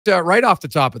Right off the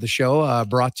top of the show,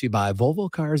 brought to you by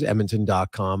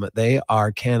VolvoCarsEdmonton.com. They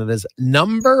are Canada's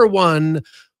 #1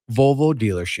 Volvo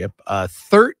dealership,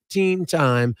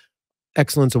 13-time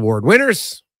Excellence Award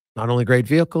winners. Not only great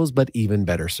vehicles, but even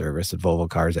better service at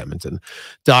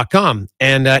VolvoCarsEdmonton.com.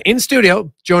 And in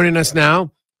studio, joining us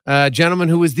now, a gentleman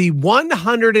who was the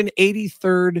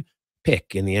 183rd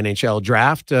pick in the NHL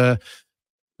draft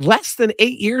less than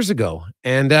 8 years ago.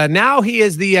 And now he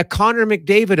is the Connor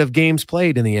McDavid of games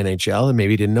played in the NHL. And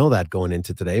maybe he didn't know that going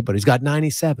into today, but he's got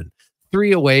 97,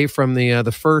 3 away from the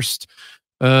first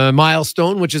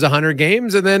milestone, which is 100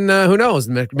 games. And then who knows,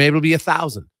 maybe it'll be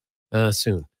 1,000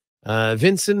 soon.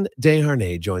 Vincent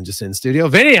Desharnais joins us in studio.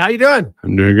 Vinny, how you doing?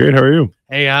 I'm doing great. How are you?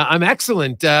 Hey, I'm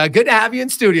excellent. Good to have you in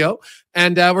studio.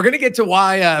 And we're going to get to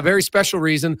why, a very special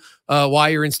reason why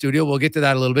you're in studio. We'll get to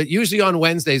that a little bit. Usually on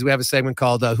Wednesdays, we have a segment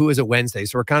called Who Is It Wednesday?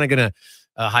 So we're kind of going to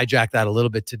hijack that a little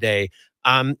bit today.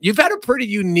 You've had a pretty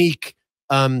unique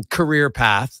career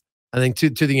path, I think,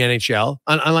 to the NHL,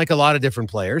 unlike a lot of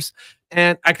different players.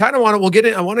 And I kind of want to, we'll get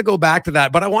in, I want to go back to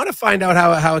that, but I want to find out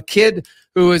how a kid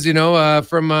who was,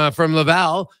 from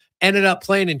Laval ended up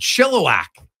playing in Chilliwack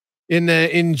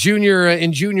in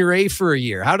junior A for a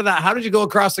year. How did you go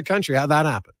across the country? How'd that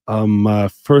happen?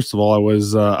 First of all, I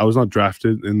was not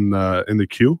drafted in the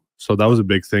queue. So that was a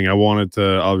big thing. I wanted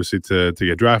to obviously to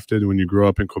get drafted. When you grow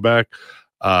up in Quebec,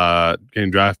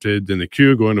 getting drafted in the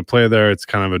queue, going to play there, it's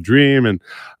kind of a dream. And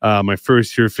my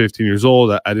first year, 15 years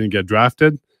old, I didn't get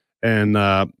drafted. And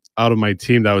out of my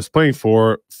team that I was playing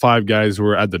for, 5 guys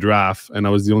were at the draft, and I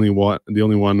was the only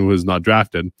one who was not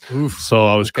drafted. Oof. So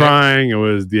I was crying. It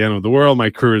was the end of the world.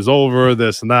 My career is over.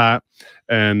 This and that.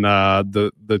 And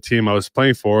the team I was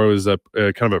playing for was a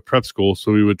kind of a prep school.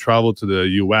 So we would travel to the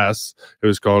U.S. It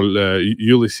was called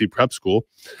ULC Prep School.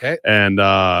 Okay. And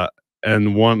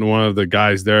one of the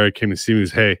guys there came to see me.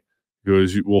 Was, hey. He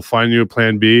goes, we'll find you a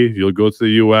plan B. You'll go to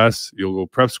the U.S. You'll go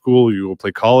prep school. You will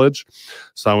play college.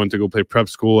 So I went to go play prep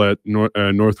school at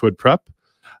Northwood Prep.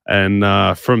 And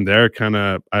from there,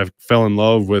 I fell in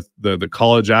love with the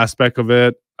college aspect of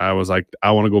it. I was like,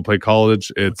 I want to go play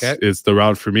college. It's the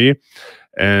route for me.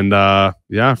 And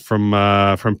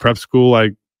from prep school,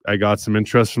 I got some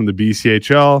interest from the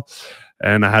BCHL.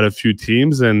 And I had a few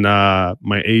teams. And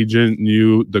my agent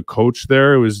knew the coach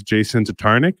there. It was Jason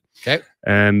Desharnais. Okay.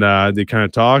 And they kind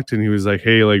of talked, and he was like,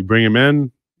 "Hey, bring him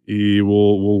in.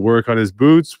 We'll work on his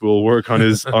boots. We'll work on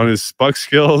his puck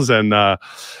skills." And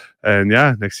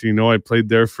next thing you know, I played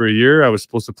there for a year. I was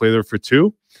supposed to play there for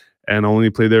 2, and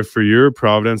only played there for a year.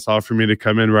 Providence offered me to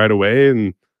come in right away,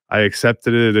 and I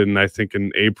accepted it. And I think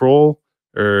in April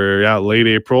late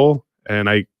April, and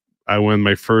I went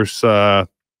my first day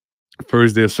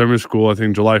of summer school. I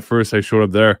think July 1st, I showed up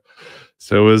there.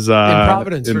 So it was in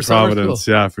Providence,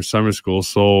 for summer school.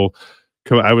 So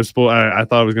I thought I was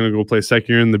going to go play second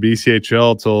year in the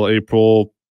BCHL till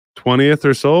April 20th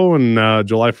or so, and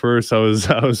July 1st I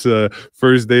was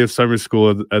first day of summer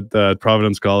school at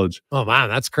Providence College. Oh man,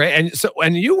 that's great! And so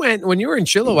when you were in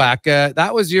Chilliwack,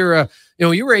 that was your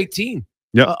you were 18.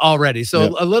 Yeah, already.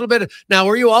 So a little bit. Now,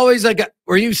 were you always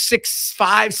were you 6'5",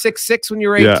 6'6" when you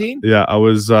were 18? Yeah, I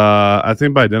was. I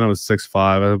think by then I was 6'5".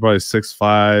 I was probably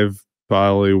 6'5".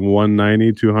 Probably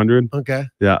 190, 200. Okay.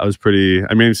 Yeah, I was pretty.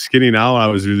 I mean, skinny now. I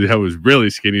was really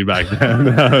skinny back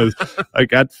then. I was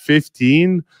like at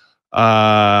 15.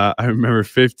 I remember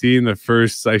 15. The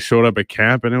first I showed up at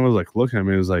camp, and it was like, look at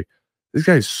me. It was like, this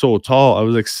guy's so tall. I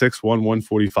was like 6'1",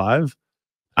 145.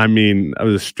 I mean, I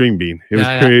was a string bean. It was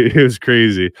it was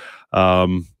crazy.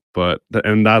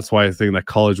 And that's why I think that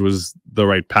college was the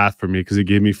right path for me, because it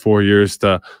gave me 4 years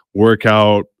to work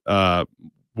out,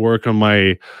 work on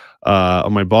my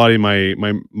body, my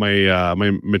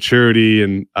maturity,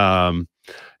 and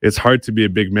it's hard to be a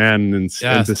big man and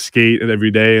to skate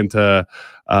every day and to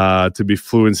be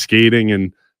fluent skating.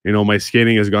 And my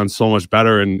skating has gone so much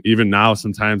better, and even now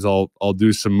sometimes I'll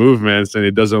do some movements and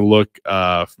it doesn't look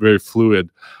very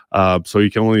fluid. So you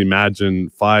can only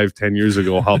imagine 5-10 years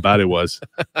ago how bad it was.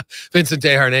 Vincent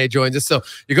Desharnais joins us. So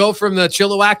you go from the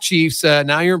Chilliwack Chiefs,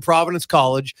 now you're in Providence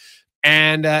College,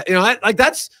 and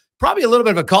that's probably a little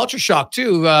bit of a culture shock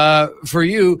too for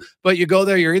you. But you go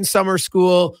there, you're in summer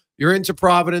school, you're into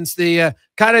Providence. The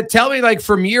kind of tell me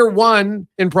from year 1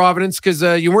 in Providence, because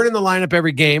you weren't in the lineup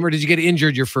every game, or did you get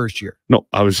injured your first year? No,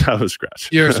 I was scratch.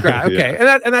 You're a scratch, okay,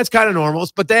 Yeah. and that's kind of normal.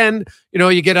 But then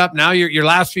you get up now. Your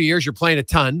last few years, you're playing a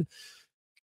ton.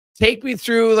 Take me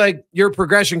through your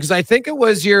progression, because I think it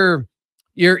was you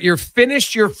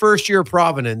finished your first year of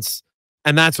Providence.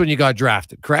 And that's when you got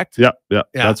drafted, correct? Yeah.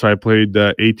 That's why I played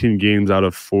 18 games out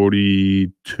of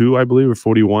 42, I believe, or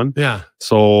 41. Yeah.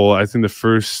 So I think the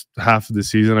first half of the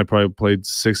season, I probably played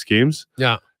 6 games.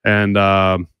 Yeah. And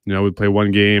I would play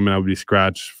one game and I would be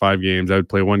scratched 5 games. I would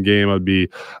play one game, I'd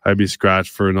be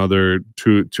scratched for another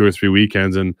two or 3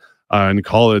 weekends. And in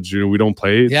college, we don't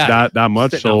play that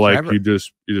much. So like you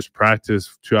just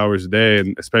practice 2 hours a day,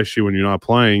 and especially when you're not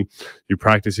playing, you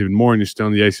practice even more and you stay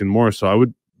on the ice even more. So I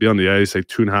would be on the ice like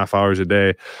 2.5 hours a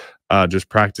day, just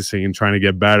practicing and trying to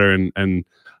get better. And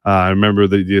I remember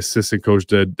the assistant coach,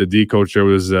 the D coach there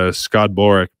was Scott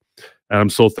Borick. And I'm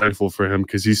so thankful for him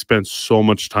because he spent so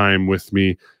much time with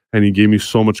me and he gave me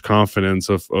so much confidence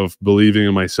of believing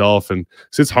in myself. And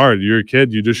it's hard. You're a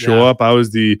kid. You just show up.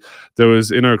 There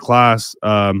was in our class,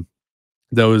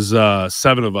 there was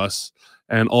 7 of us,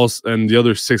 and the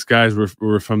other 6 guys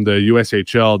were from the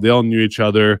USHL. They all knew each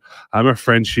other. I'm a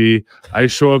Frenchie. I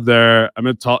show up there. I'm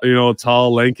a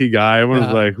tall, lanky guy.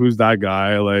 Everyone's like, who's that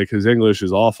guy? Like, his English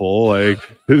is awful. Like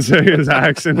his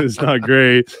accent is not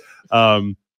great.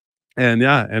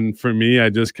 And for me, I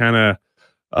just kind of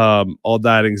all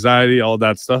that anxiety, all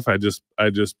that stuff, I just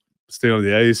stayed on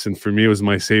the ice, and for me it was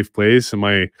my safe place.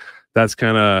 And that's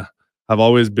kind of, I've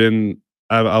always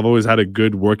had a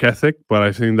good work ethic, but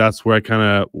I think that's where I kind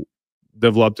of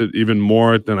developed it even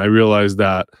more. Than I realized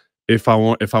that if I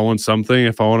want something,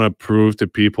 if I want to prove to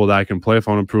people that I can play, if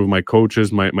I want to prove my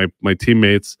coaches, my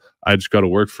teammates, I just got to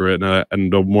work for it.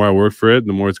 And the more I work for it,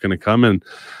 the more it's going to come. And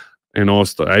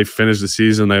I finished the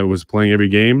season. I was playing every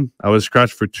game. I was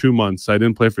scratched for 2 months. I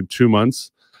didn't play for 2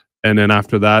 months. And then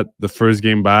after that, the first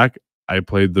game back, I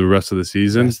played the rest of the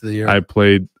season. Rest of the year. I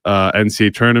played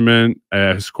NCAA tournament.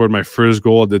 I scored my first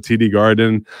goal at the TD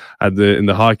Garden in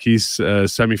the hockey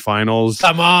semifinals.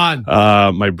 Come on.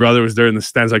 My brother was there in the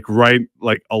stands,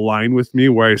 like aligned with me,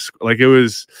 where it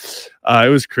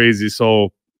was crazy.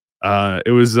 So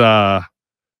it was a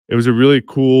really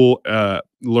cool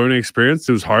learning experience.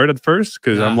 It was hard at first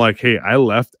because I'm like, hey, I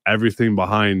left everything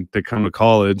behind to come to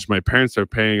college. My parents are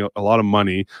paying a lot of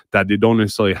money that they don't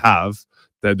necessarily have,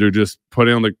 that they're just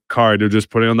putting on the car, they're just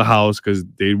putting on the house because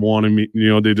they want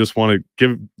to they just want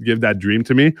to give that dream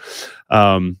to me.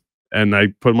 And I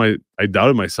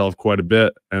doubted myself quite a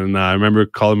bit. And I remember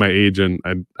calling my agent,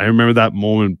 and I remember that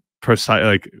moment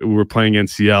like we were playing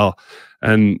NCL,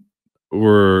 and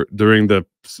we're during I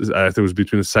think it was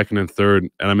between the second and third,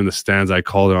 and I'm in the stands. I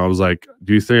called him. I was like,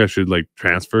 do you think I should like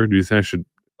transfer? Do you think I should,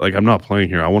 like, I'm not playing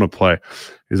here, I want to play.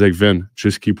 He's like, Vin,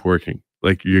 just keep working.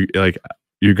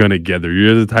 You're gonna get there.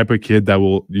 You're the type of kid that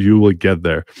you will get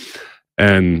there.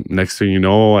 And next thing you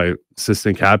know, I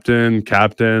assistant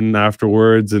captain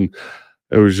afterwards, and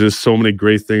it was just so many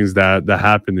great things that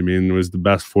happened to me, and it was the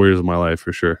best 4 years of my life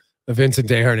for sure. Vincent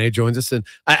Desharnais joins us, and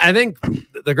I think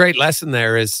the great lesson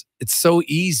there is it's so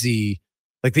easy.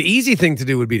 Like, the easy thing to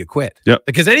do would be to quit. Yeah.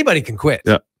 Because anybody can quit.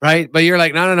 Yeah. Right. But you're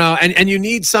like, no. And you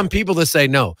need some people to say,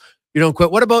 no, you don't quit.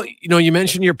 What about, you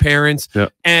mentioned your parents,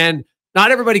 and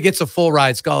not everybody gets a full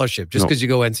ride scholarship just because you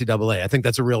go NCAA. I think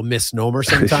that's a real misnomer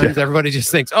sometimes. Everybody just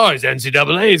thinks, oh, he's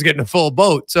NCAA, he's getting a full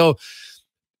boat. So,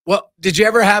 well, did you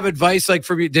ever have advice like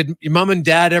from you? Did your mom and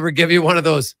dad ever give you one of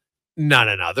those?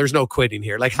 No, there's no quitting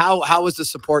here. Like, how was the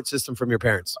support system from your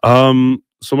parents?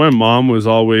 So my mom was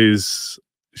always,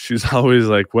 she's always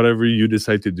like, whatever you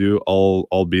decide to do,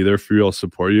 I'll be there for you. I'll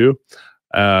support you.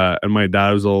 And my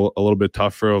dad was a little bit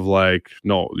tougher of like,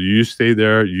 no, you stay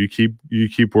there. You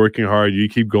keep working hard. You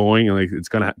keep going. And like, it's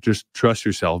going to just trust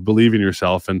yourself, believe in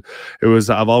yourself. And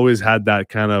I've always had that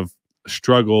kind of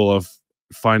struggle of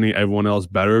finding everyone else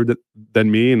better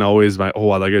than me. And always like, oh,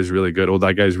 wow, that guy's really good. Oh,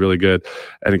 that guy's really good.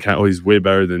 And he's way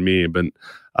better than me.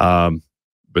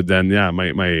 But then, yeah,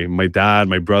 my dad,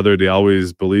 my brother, they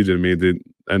always believed in me.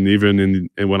 And even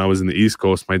when I was in the East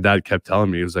Coast, my dad kept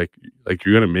telling me, he was like,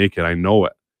 you're going to make it. I know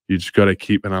it. You just got to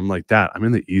keep. And I'm like, Dad, I'm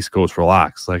in the East Coast.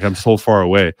 Relax. Like, I'm so far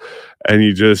away. And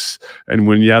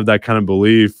when you have that kind of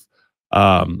belief,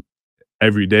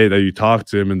 every day that you talk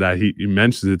to him and that he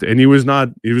mentions it, and he was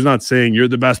not saying you're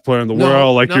the best player in the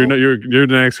world. Like, you're the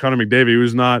next Connor McDavid. He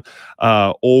was not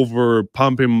over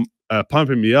pumping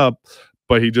me up,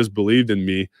 but he just believed in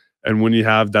me. And when you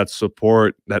have that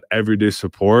support, that everyday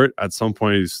support, at some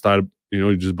point you start,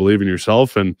 you just believe in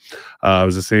yourself. And it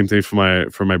was the same thing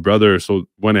for my brother. So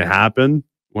when it happened,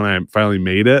 when I finally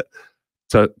made it,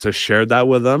 to share that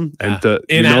with them, and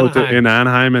in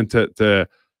Anaheim, and to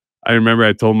I remember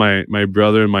I told my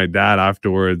brother and my dad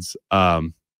afterwards, I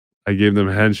gave them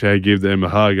a handshake, I gave them a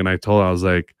hug, and I was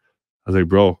like,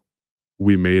 bro,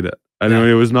 we made it. I mean,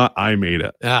 it was not I made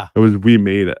it. Yeah. It was we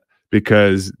made it,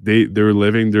 because they're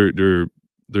living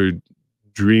their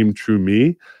dream through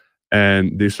me,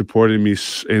 and they supported me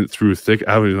through thick.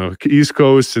 I was, East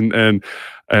Coast and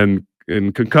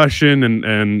concussion,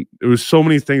 and it was so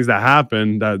many things that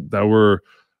happened that were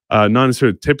not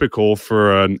necessarily typical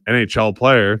for an NHL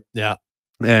player. Yeah,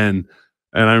 and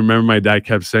I remember my dad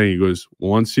kept saying, he goes,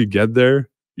 once you get there,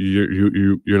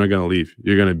 you're not gonna leave.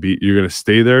 You're gonna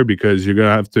stay there, because you're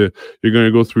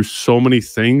gonna go through so many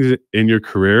things in your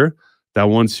career that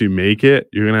once you make it,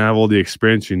 you're gonna have all the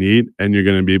experience you need, and you're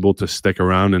gonna be able to stick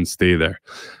around and stay there.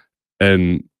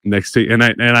 And next thing, and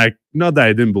I not that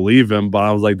I didn't believe him, but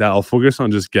I was like, that I'll focus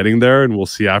on just getting there, and we'll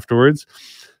see afterwards.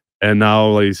 And now,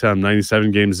 like you said, I'm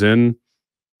 97 games in,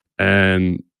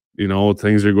 and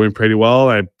things are going pretty well.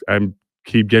 I'm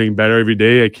keep getting better every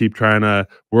day. I keep trying to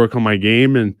work on my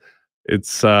game, and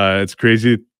it's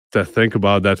crazy to think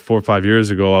about that 4 or 5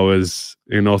 years ago. I was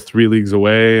 3 leagues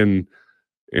away, and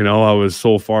I was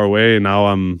so far away, and now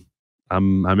I'm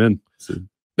in. So,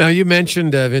 now, you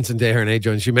mentioned Vincent Desharnais,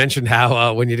 Jones. You mentioned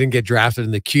how when you didn't get drafted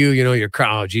in the queue, your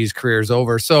career's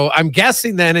over. So I'm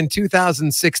guessing then in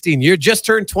 2016, you just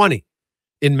turned 20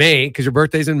 in May, because your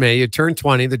birthday's in May. You turned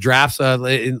 20. The draft's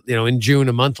in June,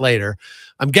 a month later.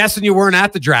 I'm guessing you weren't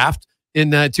at the draft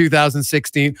in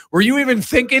 2016. Were you even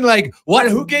thinking, like, what?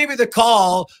 Who gave you the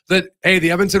call that, hey, the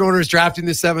Edmonton Oilers drafting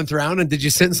the 7th round? And did you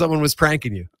sense someone was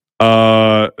pranking you?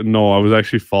 No, I was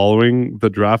actually following the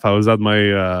draft. I was at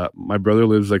my brother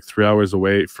lives like 3 hours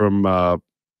away from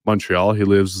Montreal. He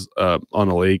lives on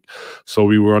a lake, so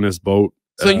we were on his boat.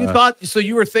 So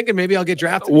you were thinking maybe I'll get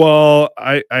drafted? Well,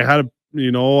 I had a,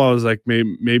 I was like,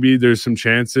 maybe there's some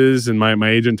chances, and my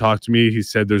agent talked to me. He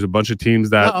said there's a bunch of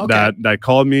teams that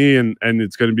called me, and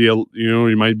it's going to be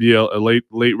you might be a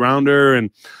late rounder, and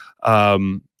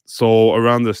so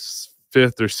around the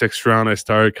 5th or 6th round, I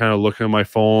started kind of looking at my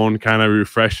phone, kind of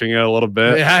refreshing it a little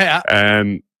bit. Yeah.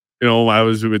 And I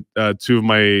was with 2 of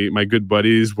my good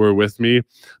buddies were with me.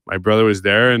 My brother was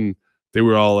there, and they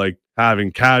were all like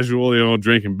having casual,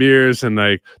 drinking beers, and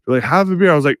like, they're like, have a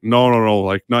beer. I was like, no,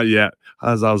 like, not yet.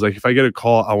 I was like, if I get a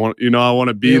call, I want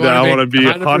to be there. I want to be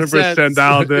 100%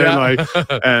 dialed in. Yeah. Like,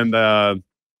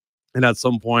 and at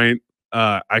some point,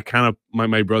 I kind of,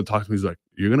 my brother talked to me. He's like,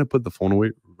 you're going to put the phone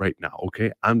away right now.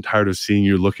 Okay. I'm tired of seeing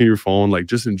you looking at your phone. Like,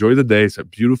 just enjoy the day. It's a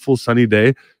beautiful sunny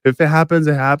day. If it happens,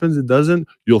 it happens. It doesn't,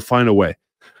 you'll find a way.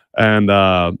 And,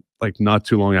 like, not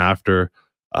too long after,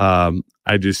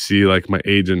 I just see like my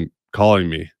agent calling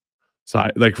me. So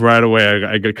I, like, right away,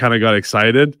 I kind of got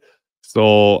excited.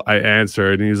 So I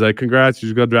answered, and he's like, congrats, you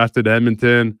just got drafted to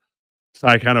Edmonton. So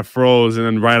I kind of froze. And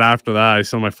then right after that, I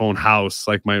saw my phone house.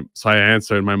 So I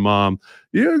answered my mom,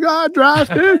 you got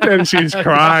drafted. And she's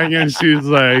crying, and she's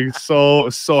like, so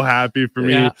happy for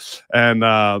me.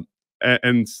 Yeah.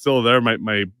 And still there,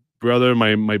 my brother,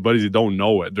 my buddies, they don't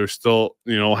know it. They're still,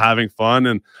 having fun.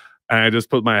 And I just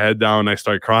put my head down, and I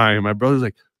start crying. My brother's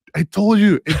like, I told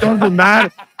you, it doesn't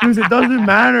matter. It doesn't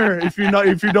matter if you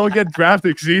don't get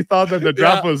drafted, because he thought that the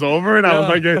draft was over, and I was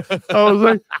like, I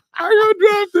got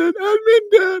drafted,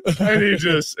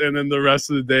 Edmonton, and then the rest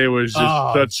of the day was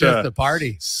just a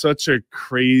party, such a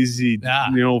crazy,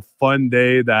 fun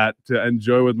day that to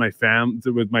enjoy with my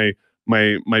with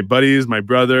my buddies, my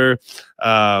brother.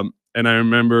 And I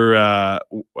remember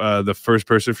the first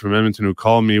person from Edmonton who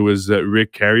called me was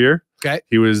Rick Carrier. Okay,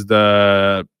 he was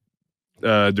the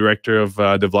director of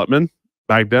development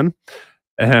back then,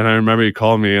 and I remember he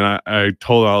called me, and I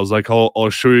told him, I was like, I'll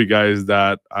show you guys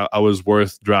that I was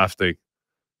worth drafting.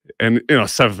 And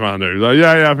 7th rounder, like,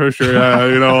 yeah, for sure,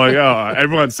 like, oh,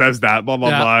 everyone says that, blah blah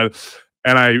blah.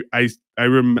 And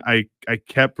I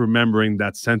kept remembering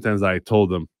that sentence I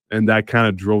told him, and that kind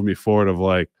of drove me forward of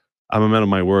like, I'm a man of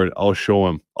my word. I'll show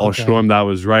him. I'll show him that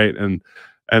was right. And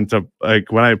to,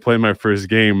 like, when I played my first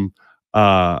game,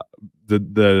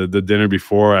 the dinner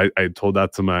before, I told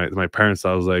that to my parents.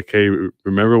 I was like, hey,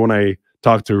 remember when I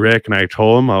talked to Rick and I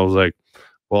told him, I was like,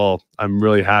 well, I'm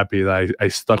really happy that I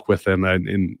stuck with him,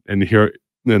 and here,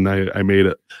 and I made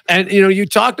it. And you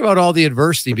talked about all the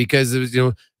adversity, because it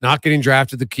was not getting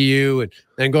drafted to the queue, and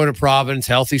then going to Providence,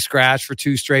 healthy scratch for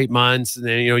 2 straight months, and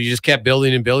then you just kept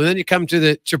building and building. Then you come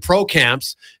to pro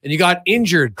camps, and you got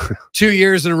injured 2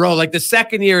 years in a row. Like the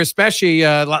second year, especially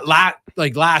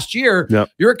like last year,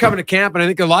 you were coming to camp, and I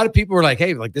think a lot of people were like,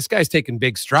 hey, like, this guy's taking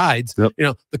big strides.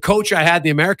 The coach I had in the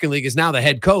American League is now the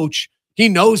head coach. He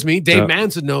knows me. Dave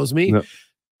Manson knows me.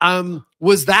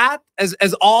 Was that,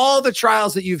 as all the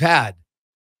trials that you've had,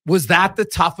 was that the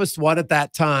toughest one at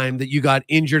that time, that you got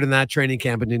injured in that training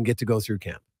camp and didn't get to go through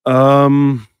camp?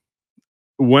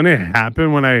 When it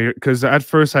happened, because at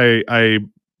first I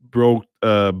broke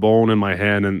bone in my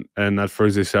hand, and at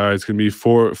first they said it's gonna be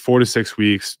 4 to 6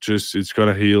 weeks. Just it's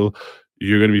gonna heal.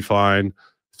 You're gonna be fine.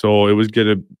 So it was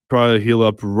gonna probably heal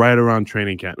up right around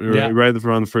training camp, right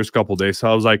around the first couple of days.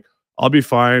 So I was like, I'll be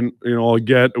fine. I'll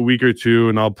get a week or two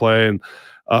and I'll play.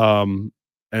 And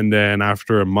then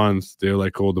after a month, they're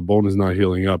like, oh, the bone is not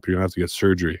healing up. You're gonna have to get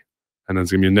surgery, and then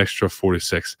it's gonna be an extra 4 to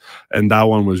 6. And that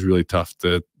one was really tough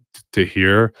to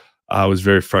hear. I was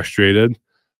very frustrated.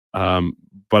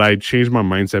 But I changed my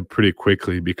mindset pretty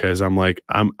quickly because I'm like,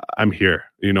 I'm here.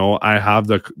 I have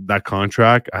that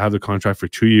contract. I have the contract for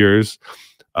 2 years,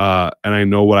 and I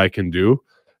know what I can do.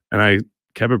 And I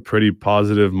kept a pretty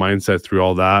positive mindset through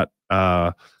all that.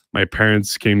 My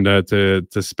parents came to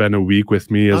spend a week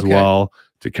with me as well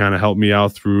to kind of help me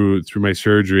out through my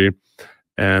surgery.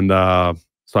 And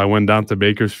so I went down to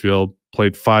Bakersfield,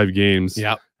 played 5 games.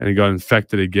 Yep. And he got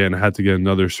infected again. I had to get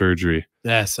another surgery.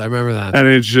 Yes, I remember that. And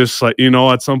it's just like,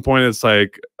 at some point it's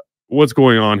like, what's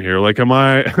going on here? Like, am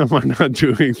I not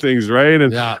doing things right?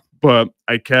 And but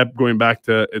I kept going back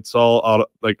to it's all out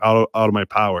of my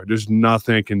power. There's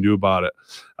nothing I can do about it.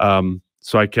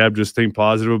 So I kept just thinking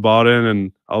positive about it,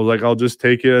 and I was like, I'll just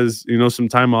take it as some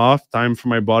time off, time for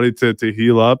my body to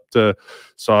heal up.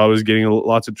 So I was getting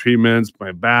lots of treatments,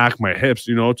 my back, my hips,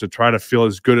 to try to feel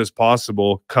as good as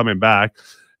possible coming back.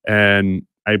 And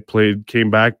I came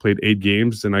back, played 8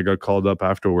 games, and I got called up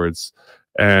afterwards.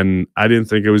 And I didn't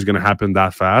think it was going to happen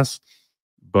that fast.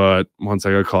 But once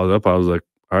I got called up, I was like,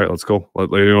 all right, let's go.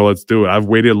 Let's do it. I've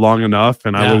waited long enough.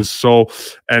 And I was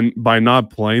and by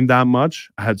not playing that much,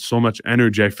 I had so much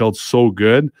energy. I felt so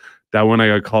good that when I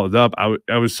got called up,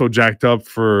 I was so jacked up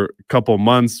for a couple of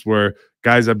months where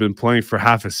guys have been playing for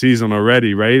half a season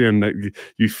already, right? And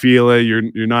you feel it. You're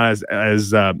not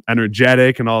as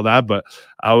energetic and all that. But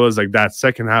I was like that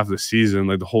second half of the season,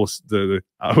 like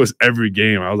I was every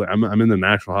game. I was like, I'm in the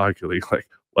National Hockey League. Like,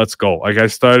 let's go. Like I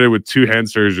started with 2 hand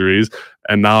surgeries,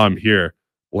 and now I'm here.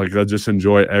 Like I'll just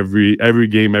enjoy every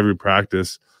game, every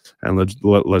practice, and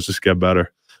let's just get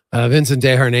better. Vincent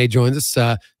Desharnais joins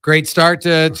us. Great start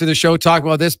to the show talking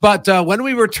about this. But when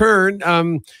we return,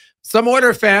 some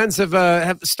Oiler fans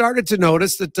have started to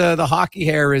notice that the hockey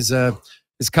hair is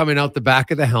coming out the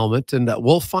back of the helmet, and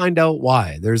we'll find out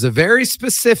why. There's a very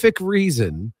specific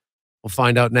reason. We'll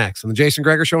find out next on the Jason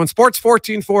Gregor Show on Sports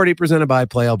 1440, presented by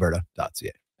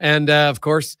PlayAlberta.ca. And of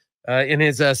course, in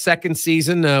his second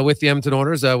season with the Edmonton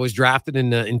Oilers, was drafted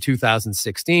in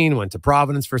 2016, went to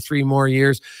Providence for 3 more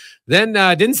years, then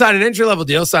didn't sign an entry-level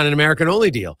deal, signed an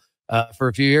American-only deal for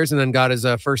a few years, and then got his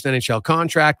first NHL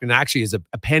contract, and actually is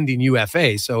a pending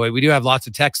UFA. So we do have lots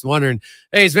of texts wondering,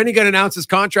 hey, is Vinny going to announce his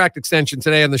contract extension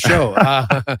today on the show?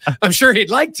 I'm sure he'd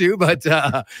like to, but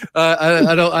I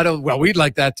don't. Well, we'd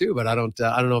like that too, but I don't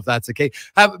know if that's the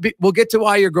case. We'll get to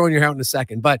why you're growing your hair in a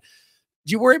second, but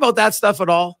do you worry about that stuff at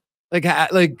all? Like,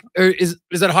 is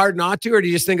it hard not to, or do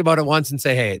you just think about it once and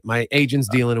say, "Hey, my agent's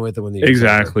dealing with it when the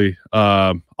exactly."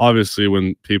 Obviously,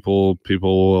 when people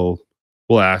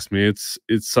will ask me, it's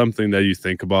something that you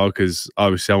think about because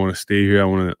obviously I want to stay here. I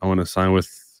want to sign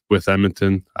with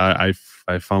Edmonton. I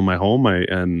found my home.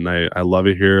 I love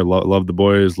it here. Love the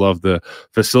boys. Love the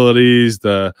facilities.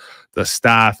 The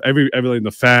staff. Everything.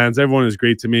 The fans. Everyone is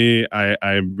great to me.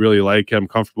 I really like it. I'm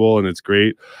comfortable and it's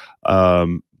great.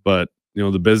 But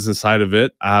the business side of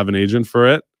it, I have an agent for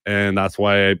it, and that's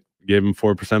why I gave him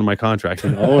 4% of my contract. I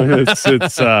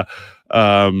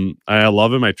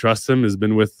love him. I trust him. Has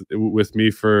been with me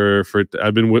for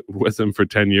I've been with him for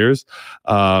 10 years.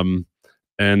 And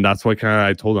that's what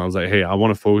I told him. I was like, hey, I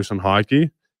want to focus on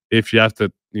hockey. If you have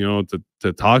to,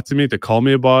 to talk to me, to call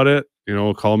me about it,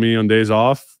 call me on days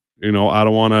off. I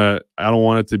don't want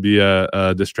it to be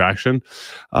a distraction.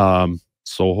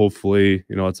 So hopefully,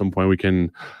 at some point we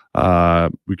can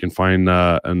find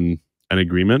an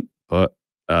agreement. But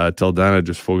till then, I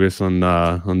just focus on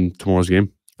tomorrow's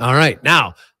game. All right.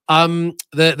 Now,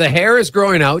 the hair is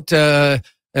growing out.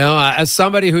 As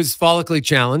somebody who's follically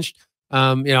challenged,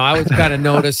 I always kind of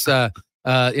notice, certain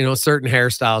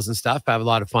hairstyles and stuff. I have a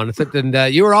lot of fun with it.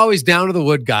 And you were always down to the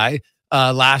wood guy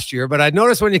last year, but I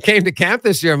noticed when you came to camp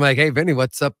this year, I'm like, hey, Vinny,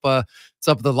 what's up with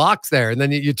the locks there? And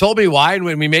then you told me why. And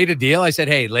when we made a deal, I said,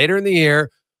 hey, later in the year,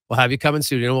 we'll have you come in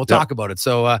studio and we'll talk about it.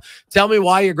 So tell me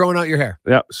why you're growing out your hair.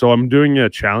 Yeah. So I'm doing a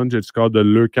challenge. It's called the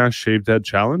Lurcan Shaved Head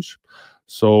Challenge.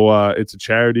 So it's a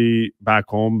charity back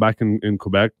in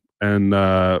Quebec. And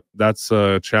that's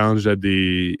a challenge that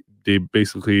they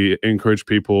basically encourage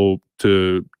people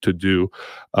to do,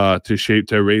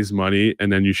 to raise money,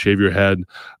 and then you shave your head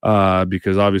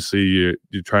because obviously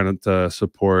you're trying to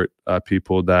support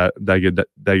people that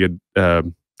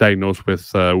diagnosed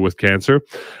with cancer,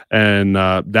 and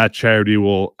that charity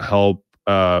will help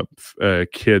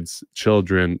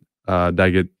children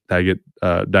that get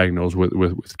diagnosed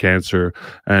with cancer,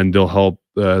 and they'll help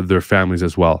their families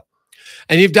as well.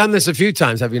 And you've done this a few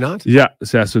times, have you not? Yeah,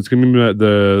 so it's gonna be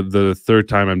the third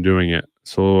time I'm doing it.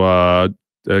 So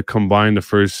combined, the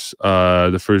first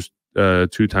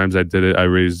 2 times I did it, I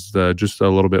raised just a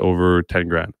little bit over 10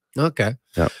 grand. Okay.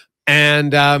 Yeah.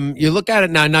 And you look at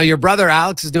it now. Now your brother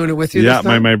Alex is doing it with you. Yeah, this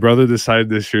time? my brother decided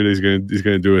this year that he's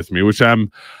gonna do it with me, which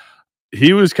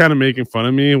he was kind of making fun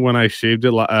of me when I shaved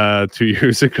it 2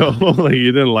 years ago. Like, he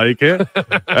didn't like it,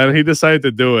 and he decided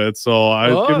to do it. So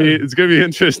it's gonna be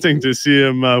interesting to see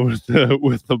him with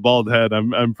the bald head.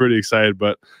 I'm pretty excited,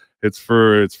 but it's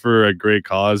for a great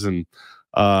cause. And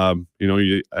you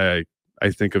know, I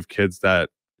think of kids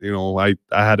that, you know, I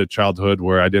had a childhood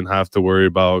where I didn't have to worry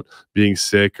about being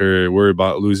sick or worry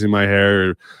about losing my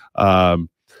hair,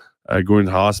 or going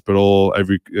to hospital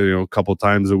every couple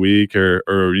times a week,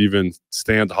 or even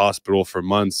stay at the hospital for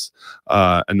months,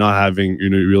 and not having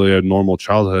really a normal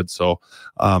childhood. So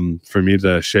for me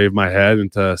to shave my head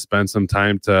and to spend some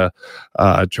time to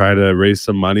try to raise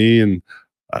some money, and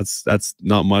that's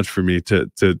not much for me to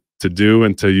do,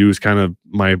 and to use kind of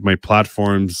my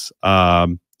platforms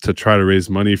to try to raise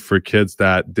money for kids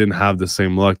that didn't have the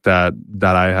same luck that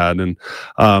I had. And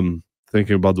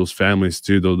thinking about those families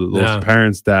too, those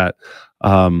parents that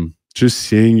just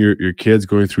seeing your kids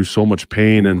going through so much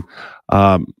pain, and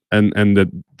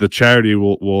the charity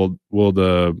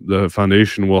the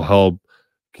foundation will help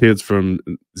kids from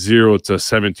 0 to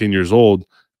 17 years old.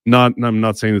 I'm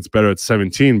not saying it's better at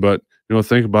 17, but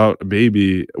think about a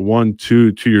baby 1,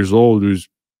 2 years old who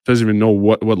doesn't even know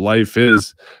what life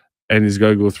is, and he's got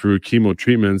to go through chemo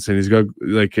treatments, and he's got,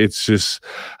 like, it's just,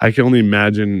 I can only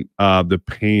imagine the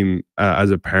pain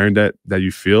as a parent that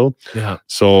you feel. Yeah.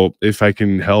 So if I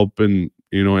can help in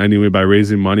any way by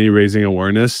raising money, raising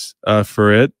awareness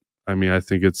for it, I mean, I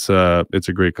think it's a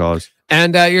great cause.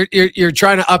 And you're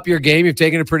trying to up your game. You've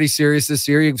taken it pretty serious this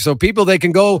year. So people, they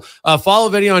can go follow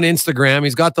Vinny on Instagram.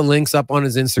 He's got the links up on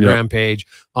his Instagram page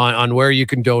on where you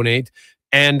can donate.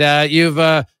 And you've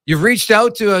reached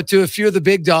out to a few of the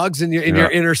big dogs in your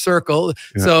inner circle.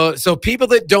 Yeah. So people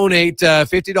that donate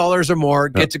 $50 or more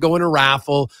get to go in a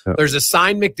raffle. There's a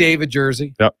signed McDavid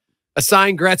jersey, a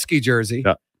signed Gretzky jersey,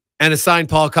 and a signed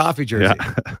Paul Coffey jersey.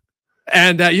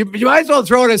 And you might as well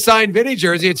throw in a signed Vinny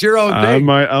jersey. It's your own thing.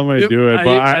 I might do it, but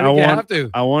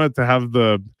I want it to have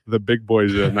the big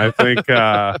boys in. I think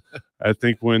I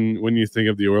think when you think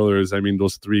of the Oilers, I mean,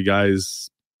 those 3 guys.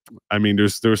 I mean, there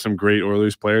were some great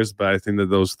Oilers players, but I think that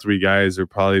those 3 guys are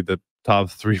probably the top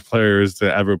 3 players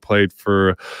that ever played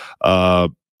for the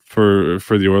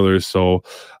Oilers. So,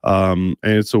 and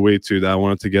it's a way that I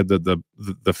wanted to get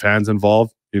the fans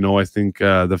involved. I think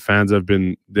the fans have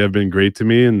been great to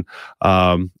me, and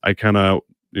I kind of,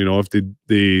 if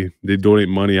they donate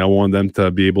money, I want them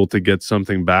to be able to get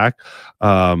something back.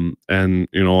 And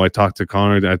I talked to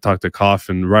Connor, I talked to Koff,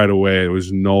 and right away it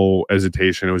was no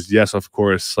hesitation. It was yes, of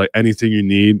course, like anything you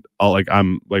need,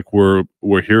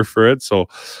 we're here for it. So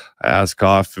I asked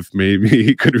Koff if maybe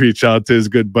he could reach out to his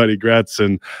good buddy Gretz,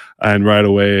 and right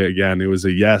away again it was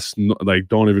a yes. Like,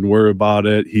 don't even worry about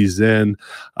it. He's in.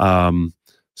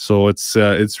 So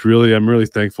it's really, I'm really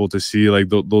thankful to see like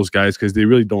those guys, because they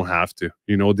really don't have to.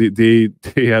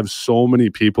 They have so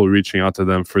many people reaching out to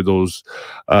them for those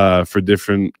for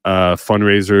different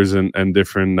fundraisers and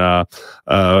different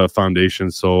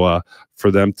foundations. So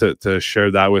for them to share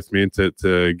that with me and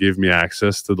to give me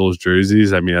access to those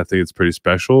jerseys, I mean, I think it's pretty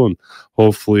special, and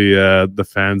hopefully the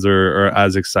fans are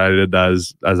as excited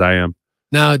as I am.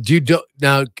 Now, if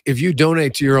you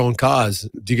donate to your own cause,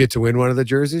 do you get to win one of the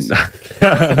jerseys? No,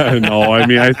 I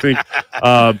mean, I think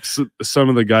some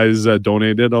of the guys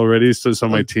donated already. So some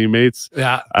of my teammates,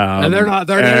 and they don't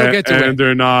get to win. And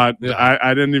they're not. Yeah.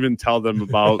 I didn't even tell them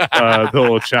about the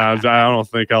little challenge. I don't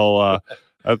think I'll.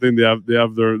 I think they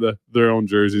have their own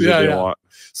jerseys if they want.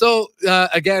 So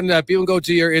again, people go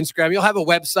to your Instagram. You'll have a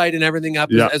website and everything up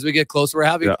as we get closer. We're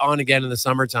having on again in the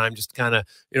summertime, just to kind of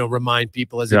remind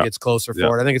people as it gets closer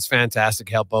for it. I think it's fantastic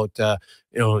to help out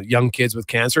young kids with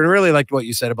cancer, and I really liked what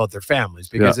you said about their families,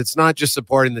 because it's not just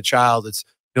supporting the child; it's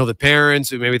the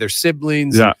parents, or maybe their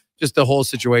siblings. Just the whole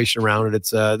situation around it.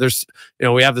 It's there's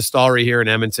we have the Stollery here in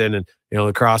Edmonton, and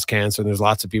across cancer, and there's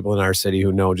lots of people in our city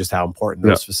who know just how important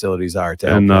those facilities are to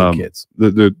help kids.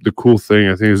 The cool thing,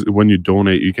 I think, is when you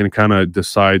donate, you can kind of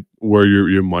decide where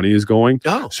your money is going.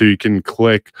 So you can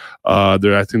click I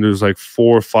think there's like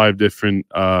 4 or 5 different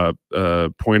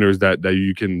pointers that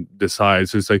you can decide.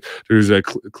 So it's like there's a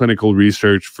clinical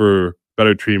research for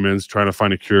better treatments, trying to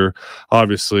find a cure.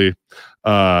 Obviously,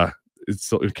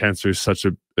 cancer is such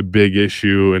a big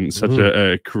issue and such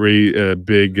a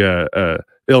big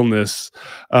illness.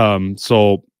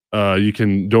 So you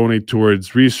can donate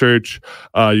towards research.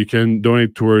 You can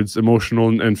donate towards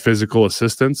emotional and physical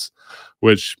assistance,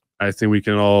 which I think we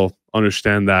can all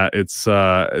understand that it's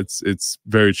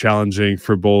very challenging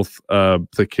for both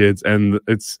the kids and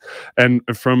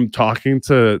from talking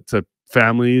to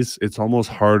families, it's almost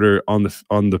harder on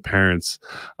the parents.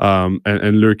 And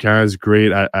Lurcan is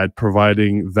great at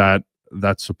providing that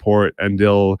support, and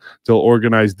they'll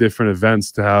organize different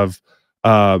events to have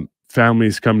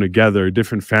families come together,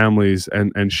 different families,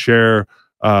 and share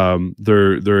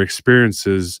their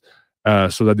experiences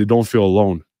so that they don't feel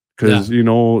alone. Because you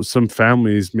know, some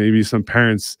families, maybe some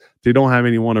parents, they don't have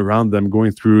anyone around them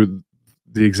going through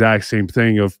the exact same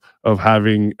thing of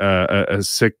having a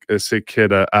sick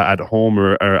kid at home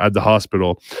or at the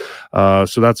hospital.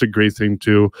 So that's a great thing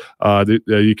too. That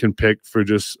you can pick for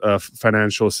just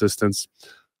financial assistance.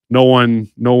 No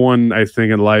one I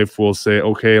think in life will say,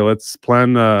 okay, let's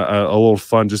plan a little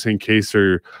fun just in case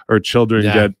our children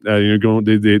get they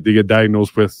get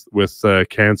diagnosed with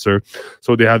cancer.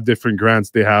 So they have different grants.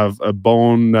 They have a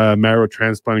bone marrow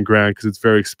transplant grant because it's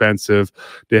very expensive.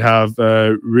 They have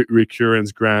a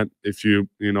recurrence grant if you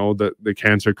know the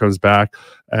cancer comes back,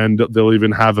 and they'll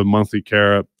even have a monthly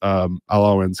care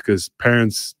allowance because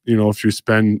parents, you know, if you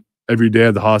spend every day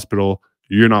at the hospital,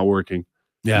 you're not working.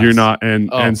 Yes. You're not, and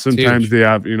sometimes they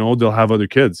have, you know, they'll have other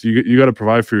kids. You got to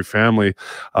provide for your family.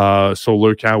 So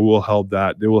Lurcan will help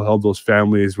that. They will help those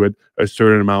families with a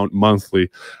certain amount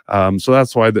monthly. So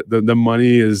that's why the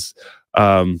money is,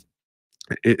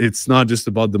 it's not just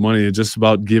about the money. It's just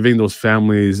about giving those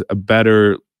families a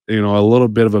better, you know, a little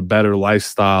bit of a better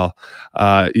lifestyle,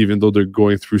 even though they're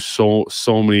going through so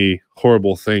many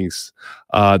horrible things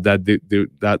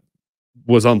that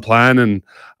was unplanned.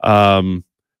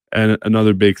 And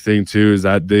another big thing too is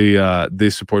that they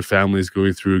support families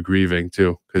going through grieving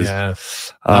too.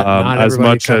 Because not as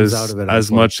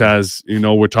much as you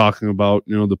know, we're talking about,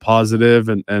 you know, the positive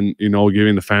and you know,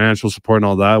 giving the financial support and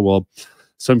all that. Well,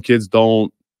 some kids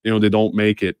don't, you know, they don't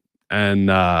make it, and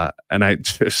I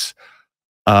just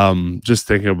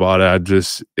thinking about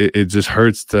it, it just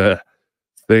hurts to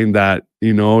think that,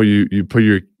 you know, you put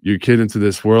your kid into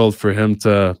this world for him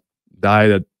to die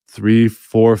at 3,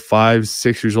 4, 5,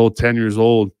 6 years old, 10 years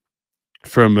old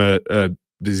from a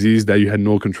disease that you had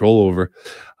no control over.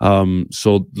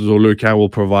 So Lurcan will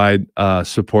provide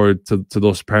support to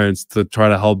those parents to try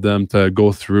to help them to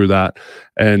go through that.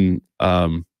 And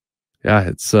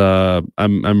it's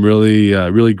I'm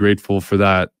really grateful for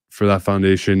that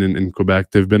foundation in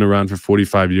Quebec. They've been around for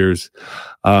 45 years,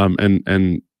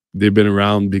 and they've been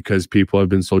around because people have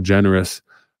been so generous.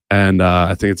 And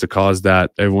I think it's a cause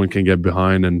that everyone can get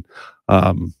behind. And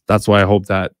that's why I hope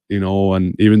that, you know,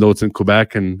 and even though it's in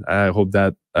Quebec, and I hope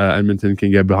that Edmonton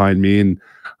can get behind me, and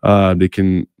they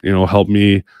can, you know, help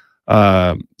me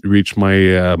reach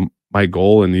my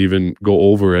goal and even go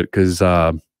over it. Because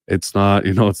it's not,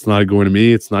 you know, it's not going to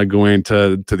me. It's not going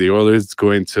to the Oilers. It's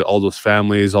going to all those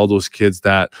families, all those kids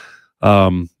that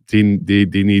they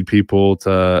need people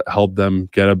to help them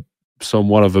get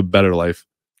somewhat of a better life.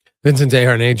 Vincent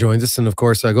Desharnais joins us, and of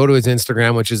course, go to his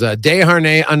Instagram, which is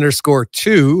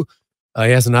Desharnais_2.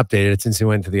 He hasn't updated it since he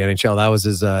went to the NHL. That was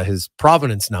his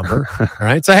Providence number. All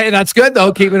right, so hey, that's good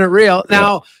though, keeping it real.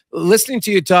 Now, listening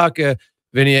to you talk,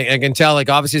 Vinny, I can tell, like,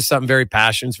 obviously it's something very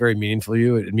passionate, it's very meaningful to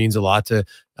you. It means a lot to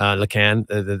Lurcan,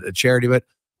 the charity. But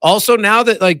also, now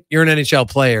that, like, you're an NHL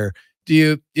player,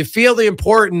 do you feel the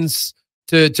importance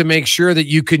to make sure that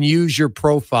you can use your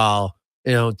profile,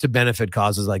 you know, to benefit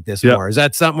causes like this more? Is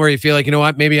that something where you feel like, you know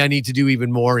what, maybe I need to do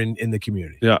even more in the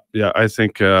community? Yeah. I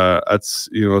think that's,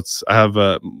 you know, I have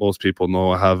most people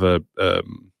know I have a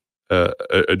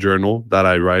journal that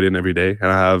I write in every day,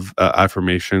 and I have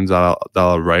affirmations that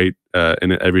I'll write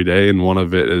in it every day. And one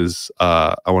of it is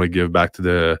I want to give back to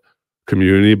the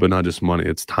community, but not just money,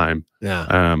 it's time.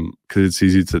 Because it's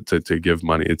easy to give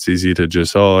money. It's easy to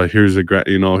just, oh, here's a grant,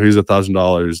 you know, here's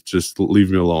 $1,000, just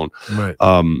leave me alone. Right.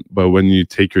 But when you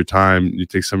take your time, you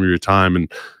take some of your time,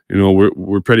 and, you know,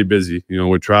 we're pretty busy, you know,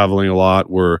 we're traveling a lot,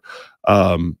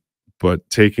 but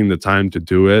taking the time to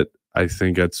do it, I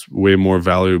think it's way more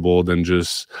valuable than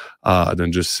just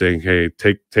saying, hey,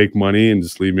 take money and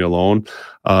just leave me alone.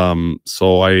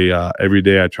 So I every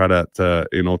day I try to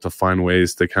you know, to find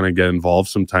ways to kind of get involved.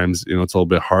 Sometimes, you know, it's a little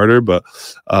bit harder, but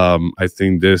I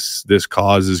think this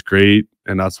cause is great,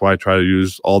 and that's why I try to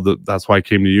use that's why I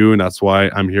came to you, and that's why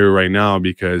I'm here right now,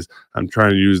 because I'm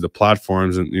trying to use the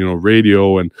platforms and, you know,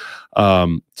 radio and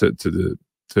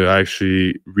to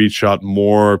actually reach out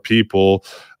more people.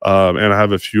 And I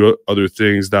have a few other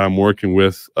things that I'm working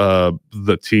with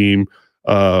the team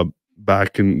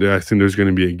back in. I think there's going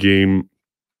to be a game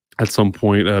at some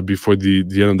point before the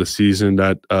end of the season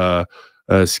that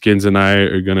Skins and I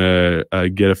are gonna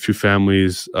get a few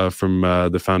families from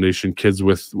the foundation, kids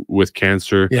with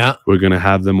cancer. Yeah, we're gonna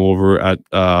have them over at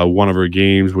one of our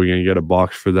games. We're gonna get a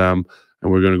box for them,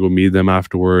 and we're gonna go meet them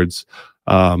afterwards.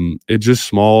 It's just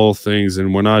small things,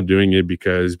 and we're not doing it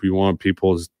because we want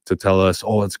people to tell us,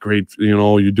 "Oh, it's great, you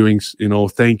know, you're doing, you know,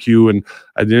 thank you." And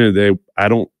at the end of the day, I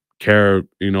don't care,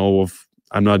 you know, if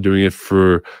I'm not doing it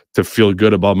to feel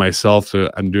good about myself. So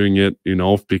I'm doing it, you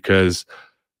know, because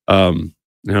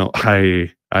you know,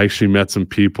 I actually met some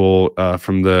people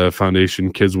from the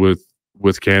foundation, kids with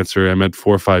cancer. I met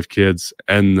 4 or 5 kids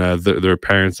and their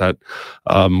parents at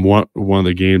one of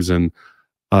the games, and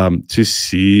to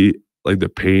see like the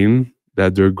pain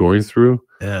that they're going through,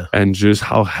 and just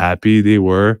how happy they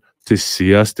were to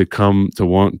see us, to come to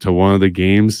one of the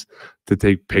games, to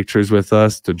take pictures with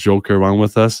us, to joke around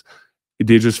with us.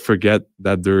 They just forget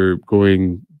that they're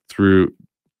going through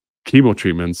chemo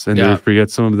treatments, and they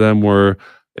forget some of them were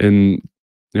in,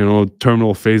 you know,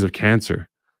 terminal phase of cancer.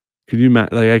 Could you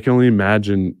like, I can only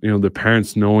imagine, you know, the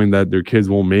parents knowing that their kids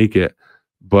won't make it,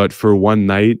 but for one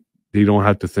night they don't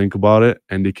have to think about it,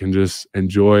 and they can just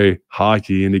enjoy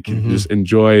hockey, and they can just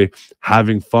enjoy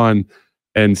having fun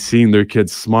and seeing their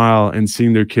kids smile and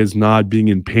seeing their kids not being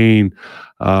in pain.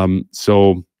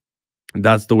 So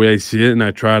that's the way I see it, and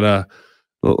I try to,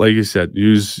 like you said,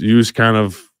 use kind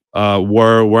of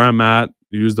where I'm at,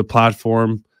 use the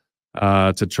platform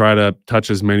to try to touch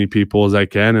as many people as I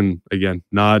can. And again,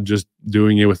 not just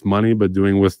doing it with money, but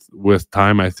doing with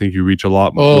time. I think you reach a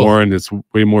lot more, and it's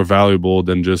way more valuable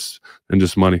than just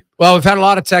money. Well, we've had a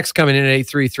lot of texts coming in at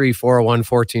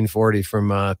 833-401-1440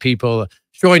 from people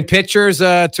showing pictures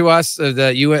to us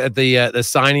that you at the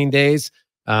signing days.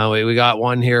 We got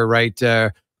one here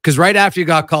because right after you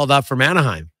got called up from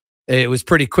Anaheim. It was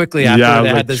pretty quickly after they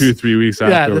had this 2-3 weeks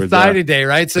afterwards. The signing day,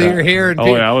 right? So you're here, and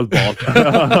I was bald.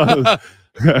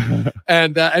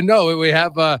 and no, we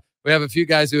have a few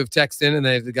guys who have texted in, and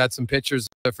they've got some pictures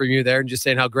from you there, and just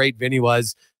saying how great Vinny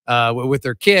was with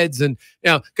their kids, and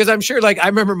you know, because I'm sure, like I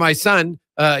remember my son,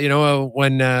 you know,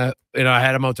 when you know, I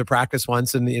had him out to practice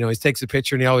once, and you know, he takes a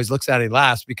picture and he always looks at it and he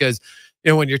laughs because,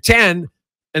 you know, when you're 10.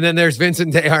 And then there's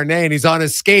Vincent Desharnais, and he's on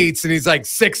his skates, and he's like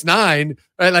 6'9",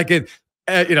 right? Like it.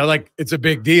 You know, like it's a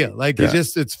big deal. Like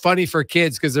it's funny for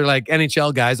kids because they're like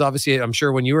NHL guys. Obviously, I'm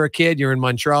sure when you were a kid, you're in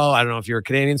Montreal. I don't know if you're a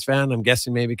Canadiens fan. I'm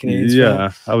guessing maybe Canadiens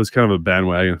fan. I was kind of a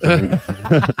bandwagon fan.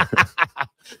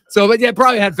 So, but yeah,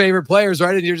 probably had favorite players,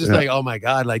 right? And you're just like, oh my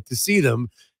God, like to see them,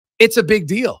 it's a big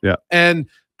deal. Yeah. And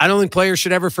I don't think players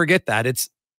should ever forget that.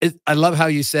 I love how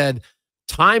you said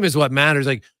time is what matters.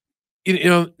 Like, you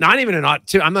know, not even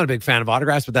I'm not a big fan of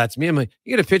autographs, but that's me. I'm like,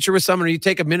 you get a picture with someone, or you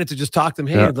take a minute to just talk to them.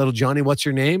 Hey, little Johnny, what's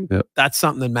your name? That's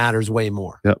something that matters way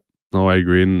more. Yep. No, I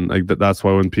agree. And like that's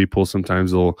why when people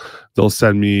sometimes they'll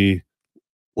send me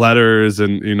letters,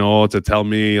 and you know, to tell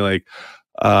me like,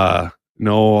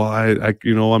 no, I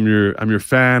you know, I'm your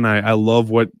fan. I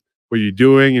love what you're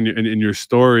doing and your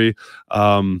story.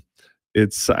 I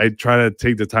try to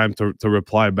take the time to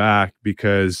reply back,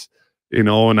 because you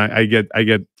know, and I get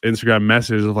Instagram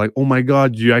messages of like, oh my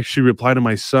God, you actually replied to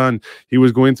my son. He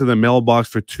was going to the mailbox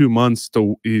for 2 months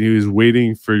he was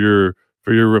waiting for your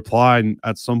reply, and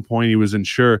at some point he was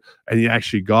unsure, and he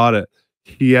actually got it.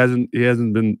 He hasn't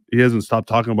stopped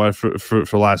talking about it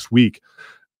for last week.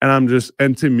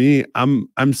 And to me,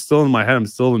 I'm still in my head, I'm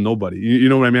still a nobody. You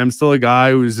know what I mean? I'm still a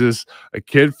guy who's just a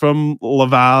kid from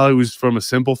Laval, who's from a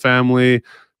simple family,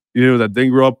 you know, that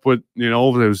didn't grow up with, you know,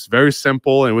 it was very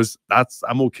simple, and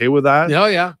I'm okay with that. Oh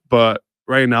yeah. But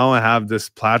right now I have this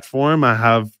platform. I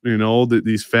have, you know,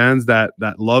 these fans that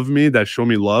love me, that show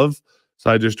me love.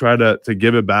 So I just try to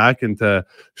give it back, and to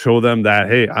show them that,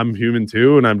 hey, I'm human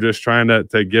too, and I'm just trying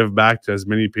to give back to as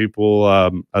many people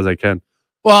as I can.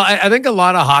 Well, I think a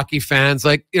lot of hockey fans,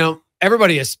 like, you know,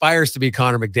 everybody aspires to be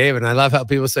Connor McDavid. And I love how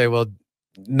people say, well,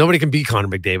 nobody can be Connor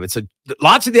McDavid. So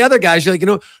lots of the other guys, you're like, you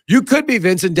know, you could be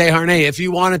Vincent Desharnais if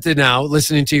you wanted to now,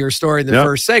 listening to your story in the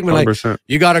first segment. 100%. Like,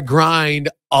 you got to grind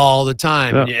all the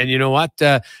time. Yeah. And you know what?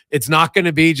 It's not going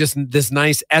to be just this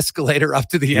nice escalator up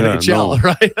to the NHL,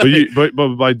 right?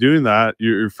 But by doing that,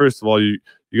 you're first of all, you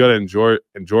got to enjoy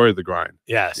the grind.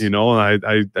 Yes. You know, and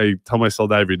I tell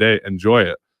myself that every day, enjoy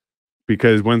it.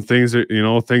 Because when things are, you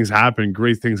know, things happen,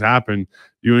 great things happen,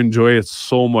 you enjoy it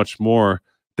so much more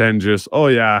than just, oh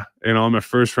yeah, you know, I'm a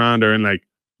first rounder, and like,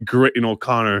 great, you know,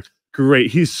 Connor, great.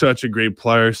 He's such a great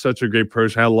player, such a great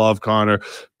person. I love Connor,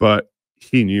 but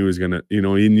he knew he was gonna,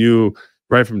 he knew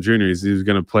right from juniors he was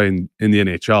gonna play in the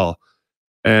NHL,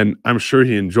 and I'm sure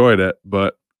he enjoyed it.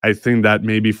 But I think that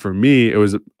maybe for me it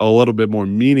was a little bit more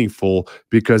meaningful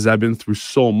because I've been through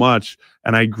so much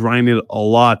and I grinded a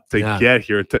lot to get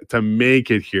here, to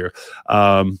make it here.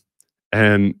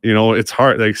 And it's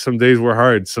hard. Like some days were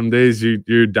hard. Some days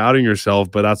you're doubting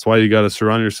yourself, but that's why you got to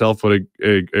surround yourself with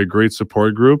a great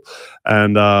support group,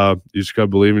 and you just got to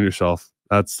believe in yourself.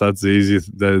 That's the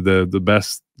easiest,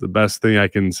 the best thing I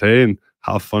can say, and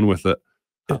have fun with it.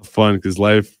 Have fun, because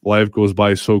life goes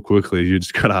by so quickly. You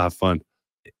just gotta have fun.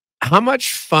 How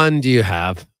much fun do you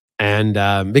have?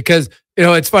 And because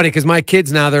it's funny because my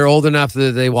kids now, they're old enough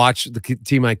that they watch the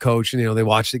team I coach, and they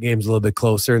watch the games a little bit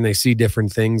closer and they see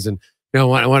different things. And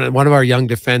one of our young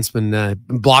defensemen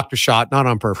blocked a shot, not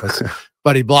on purpose,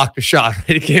 but he blocked a shot.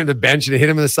 He came to the bench and hit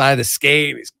him in the side of the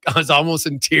skate. I was almost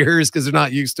in tears because they're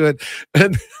not used to it.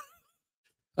 And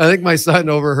I think my son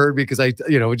overheard because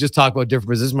we just talk about different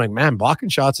positions. I'm like, man, blocking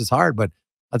shots is hard, but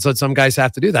that's what some guys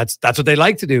have to do. That's what they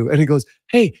like to do. And he goes,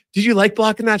 hey, did you like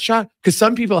blocking that shot? Because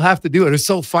some people have to do it. It's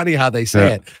so funny how they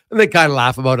say it. And they kind of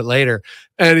laugh about it later.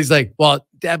 And he's like, well,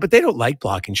 Dad, but they don't like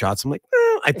blocking shots. I'm like,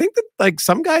 well, I think that like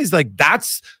some guys, like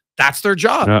that's their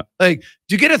job. Yeah. Like,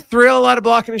 do you get a thrill out of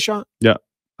blocking a shot? Yeah,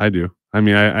 I do. I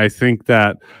mean, I think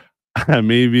that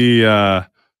maybe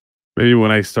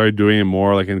when I started doing it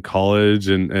more like in college,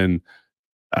 and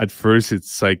at first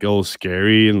it's like a little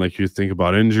scary and like you think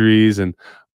about injuries,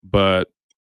 but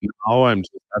now I'm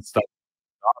just, that's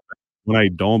when I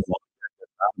don't block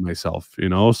myself,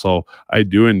 so I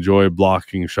do enjoy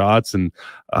blocking shots. And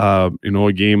a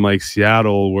game like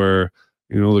Seattle where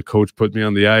the coach put me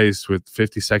on the ice with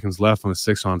 50 seconds left on a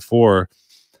 6-on-4,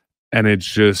 and it's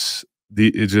just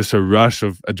a rush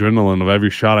of adrenaline of every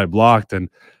shot I blocked, and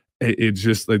it's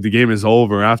just like the game is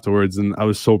over afterwards, and I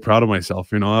was so proud of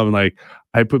myself. I'm like,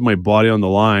 I put my body on the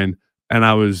line, and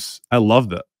I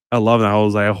loved it. I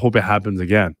was like, I hope it happens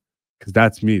again, because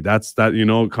that's me.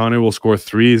 Connor will score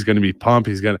 3. He's going to be pumped.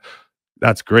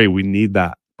 That's great. We need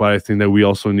that. But I think that we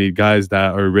also need guys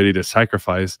that are ready to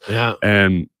sacrifice. Yeah.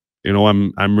 And,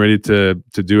 I'm ready to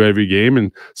do every game.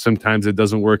 And sometimes it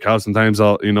doesn't work out. Sometimes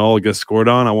I'll get scored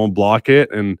on. I won't block it.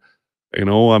 And,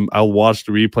 I'll watch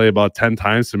the replay about 10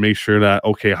 times to make sure that,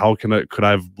 okay, could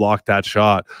I have blocked that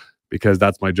shot? Because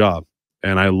that's my job.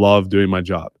 And I love doing my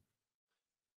job.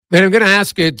 Man, I'm going to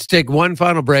ask you to take one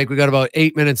final break. We got about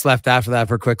 8 minutes left after that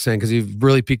for a quick saying, because you've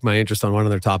really piqued my interest on one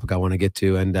other topic I want to get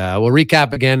to. And we'll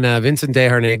recap again. Vincent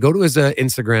Desharnais, go to his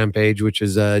Instagram page, which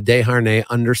is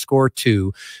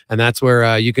Desharnais_2. And that's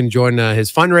where you can join his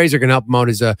fundraiser. Can help him out.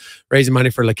 He's raising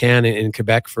money for Lacan in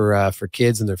Quebec for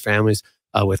kids and their families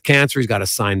with cancer. He's got a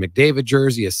signed McDavid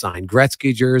jersey, a signed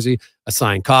Gretzky jersey, a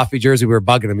signed Coffee jersey. We were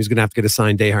bugging him. He's going to have to get a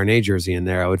signed Desharnais jersey in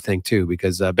there, I would think, too,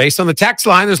 because based on the text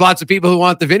line, there's lots of people who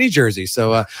want the Vinny jersey.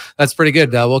 So that's pretty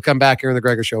good. We'll come back here in the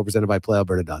Gregor Show, presented by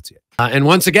PlayAlberta.ca. And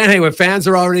once again, hey, when fans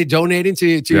are already donating to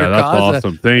your cause. That's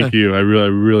awesome. Thank you. I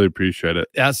really appreciate it.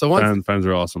 Yeah. So fans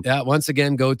are awesome. Yeah. Once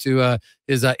again, go to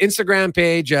his Instagram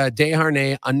page,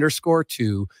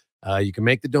 Desharnais_2. You can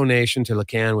make the donation to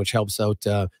Lacan, which helps out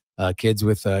kids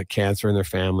with cancer and their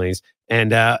families.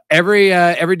 And every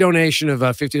donation of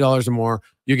 $50 or more,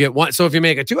 you get one. So if you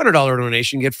make a $200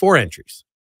 donation, you get 4 entries,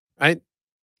 right?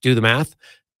 Do the math.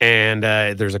 And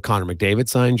there's a Connor McDavid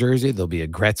signed jersey. There'll be a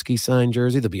Gretzky signed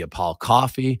jersey. There'll be a Paul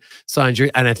Coffey signed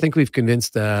jersey. And I think we've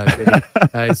convinced there's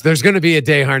going to be a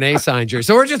Desharnais signed jersey.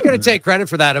 So we're just going to take credit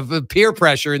for that, of peer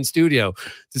pressure in studio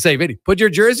to say, Vinny, put your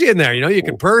jersey in there. You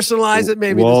can personalize it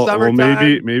maybe in the summertime.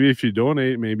 Well, maybe if you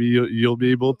donate, maybe you'll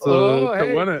be able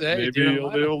to win it. Hey, maybe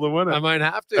you'll be able to win it. I might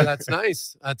have to. That's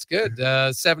nice. That's good.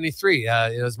 73.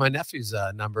 It was my nephew's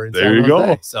number. There you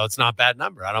go. So it's not a bad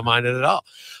number. I don't mind it at all.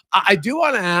 I do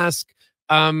want to ask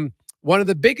one of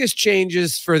the biggest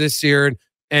changes for this year,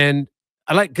 and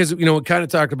I like, because we kind of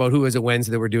talked about who is it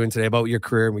Wednesday that we're doing today about your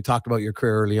career, and we talked about your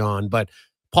career early on, but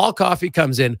Paul Coffey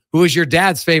comes in, who is your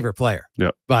dad's favorite player,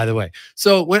 by the way.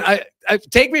 So when I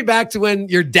take me back to when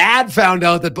your dad found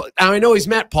out that, now I know he's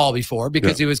met Paul before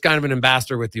because he was kind of an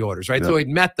ambassador with the Oilers, right? So he'd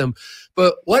met them,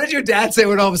 but what did your dad say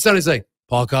when all of a sudden he's like,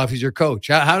 Paul Coffey's your coach?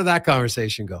 How did that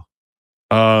conversation go?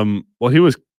 Well, he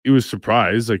was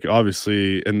surprised, like,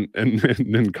 obviously, and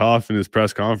then Koff in his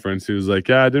press conference, he was like,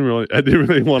 "Yeah, I didn't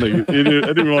really want to,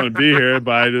 I didn't want to be here,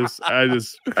 but I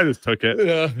just took it."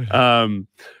 Yeah.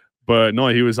 But no,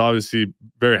 he was obviously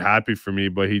very happy for me,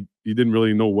 but he didn't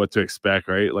really know what to expect,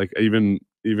 right? Like even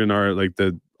our, like,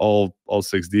 the all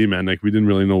 6D men, like, we didn't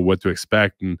really know what to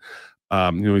expect, and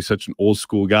He's such an old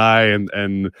school guy,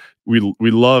 and we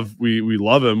love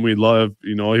him. We love,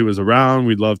 he was around.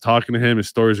 We love talking to him. His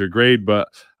stories are great, but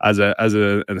as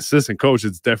an assistant coach,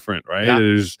 it's different, right? Yeah.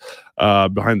 There's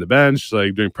behind the bench,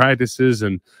 like during practices,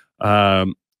 but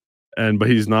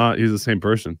he's the same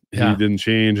person. Yeah. He didn't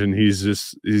change, and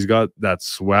he's got that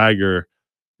swagger,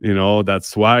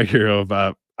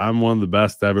 of I'm one of the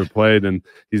best to ever played, and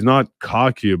he's not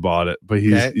cocky about it, but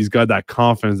he's got that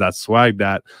confidence, that swag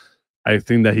that I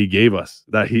think that he gave us,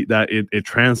 that it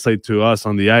translates to us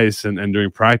on the ice and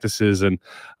during practices, and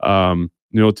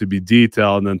to be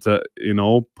detailed, and then to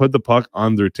put the puck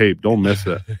on their tape, don't miss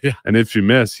it. Yeah. And if you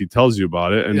miss, he tells you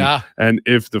about it, and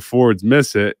if the forwards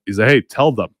miss it, he's like, hey,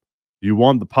 tell them you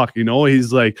want the puck.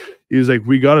 He's like,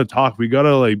 we gotta talk, we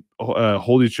gotta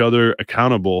hold each other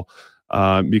accountable,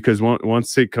 because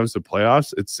once it comes to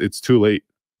playoffs, it's too late.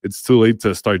 It's too late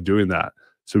to start doing that.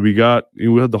 So we had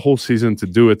the whole season to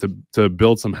do it, to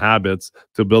build some habits,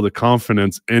 to build a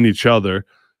confidence in each other.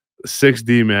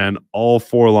 6D man, all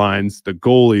 4 lines, the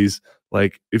goalies.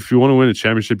 Like, if you want to win a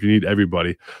championship, you need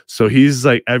everybody. So he's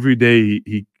like, every day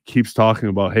he keeps talking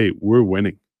about, hey, we're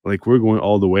winning. Like, we're going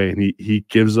all the way, and he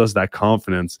gives us that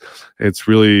confidence. It's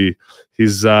really,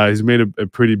 he's made a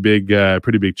pretty big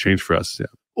change for us. Yeah.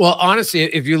 Well, honestly,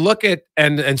 if you look at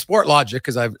and Sport Logic,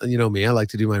 because me, I like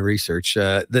to do my research.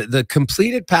 The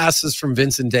completed passes from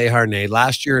Vincent Desharnais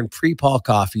last year in pre-Paul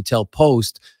Coffey till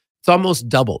post, it's almost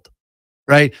doubled,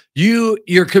 right? You're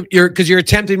because you're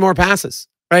attempting more passes,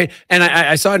 right? And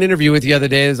I saw an interview with you the other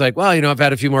day. It's like, well, I've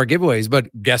had a few more giveaways, but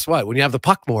guess what? When you have the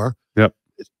puck more, yep,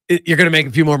 you're going to make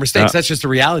a few more mistakes. Yeah. That's just the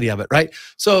reality of it, right?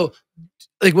 So,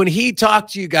 like, when he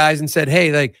talked to you guys and said,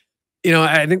 hey, like,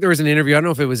 I think there was an interview, I don't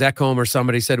know if it was Ekholm or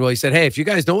somebody said, well, he said, hey, if you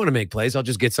guys don't want to make plays, I'll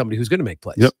just get somebody who's going to make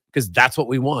plays. Yep. Because that's what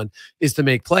we want, is to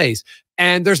make plays.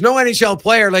 And there's no NHL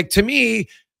player, like, to me,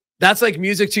 that's like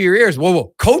music to your ears.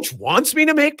 Whoa, coach wants me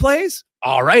to make plays?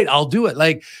 All right, I'll do it.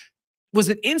 Like, was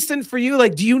it instant for you?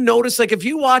 Like, do you notice, like, if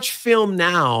you watch film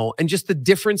now and just the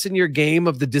difference in your game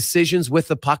of the decisions with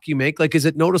the puck you make, like, is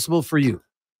it noticeable for you?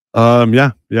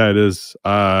 Yeah, it is.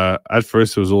 At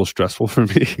first, it was a little stressful for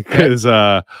me because,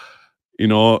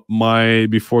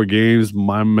 before games,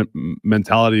 my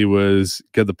mentality was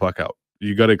get the puck out.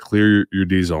 You got to clear your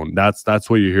D zone. That's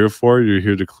what you're here for. You're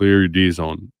here to clear your D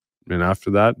zone. And after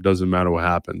that, doesn't matter what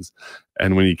happens.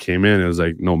 And when he came in, it was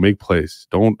like, no, make plays.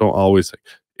 Don't always, like,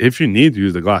 if you need to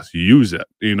use the glass, use it.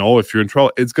 If you're in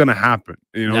trouble, it's gonna happen.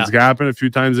 It's gonna happen a few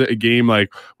times a game,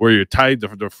 like where you're tight, the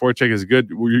forecheck is good.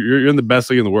 You're in the best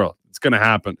league in the world. It's gonna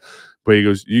happen. But he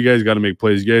goes, you guys got to make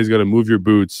plays. You guys got to move your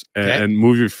boots and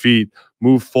move your feet,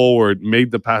 move forward, make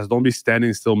the pass. Don't be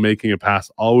standing still making a pass.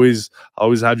 Always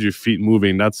have your feet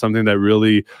moving. That's something that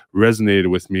really resonated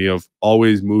with me, of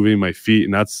always moving my feet.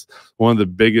 And that's one of the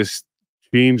biggest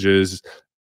changes.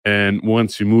 And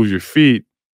once you move your feet,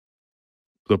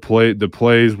 the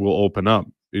plays will open up.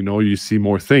 You see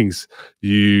more things.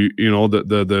 The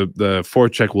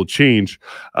forecheck will change.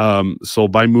 So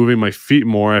by moving my feet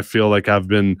more, I feel like I've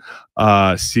been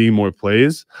seeing more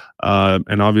plays.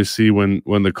 And obviously, when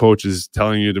the coach is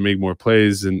telling you to make more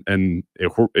plays and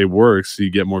it works, you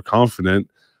get more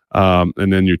confident.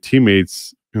 And then your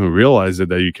teammates realize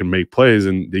that you can make plays,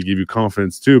 and they give you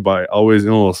confidence too by always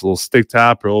a little stick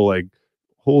tap, or like,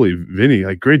 holy Vinny,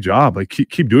 like, great job, like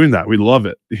keep doing that, we love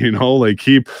it, like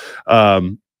keep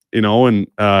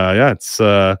it's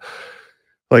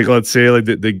like, let's say, like,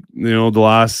 the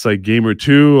last, like, game or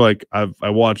two, like, I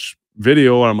watched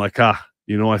video and I'm like, I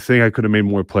think I could have made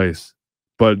more plays,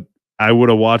 but I would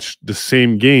have watched the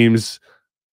same games,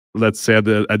 let's say at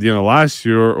the end of last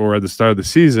year or at the start of the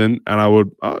season, and I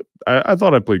would I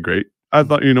thought I played great. I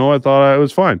thought I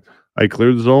was fine. I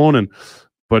cleared the zone,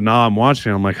 but now I'm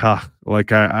watching, I'm like,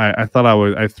 like I thought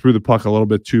I threw the puck a little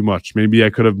bit too much. Maybe I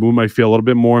could have moved my feet a little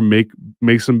bit more, make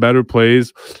some better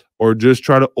plays, or just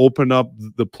try to open up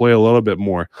the play a little bit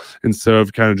more instead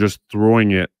of kind of just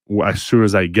throwing it as soon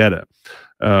as I get it.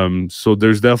 So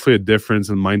there's definitely a difference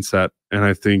in mindset, and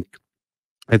I think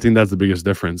that's the biggest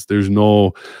difference. There's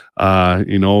no,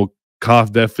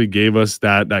 Koff definitely gave us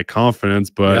that confidence,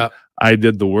 but I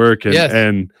did the work,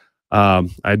 and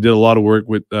I did a lot of work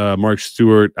with Mark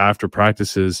Stewart after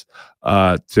practices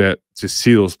to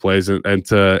see those plays and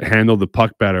to handle the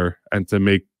puck better and to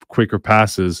make quicker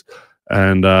passes,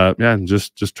 and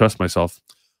just trust myself.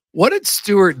 What did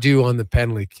Stewart do on the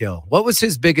penalty kill? What was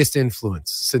his biggest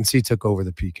influence since he took over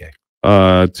the PK?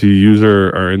 To use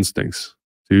our instincts.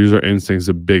 To use our instincts is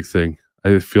a big thing.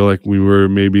 I feel like we were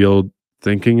maybe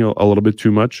thinking a little bit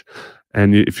too much.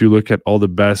 And if you look at all the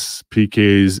best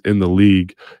PKs in the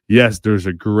league, yes, there's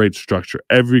a great structure.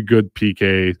 Every good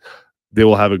PK they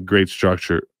will have a great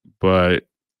structure, but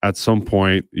at some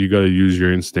point you got to use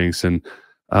your instincts. And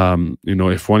you know,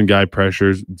 if one guy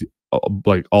pressures,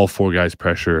 like all four guys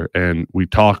pressure, and we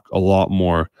talk a lot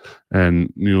more,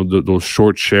 and you know, those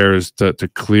short shares to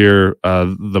clear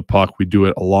the puck, we do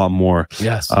it a lot more.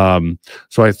 Yes.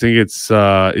 So I think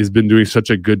he's been doing such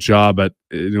a good job at,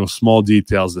 you know, small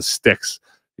details, the sticks.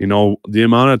 You know, the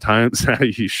amount of times that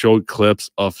he showed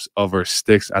clips of our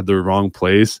sticks at the wrong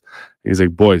place. He's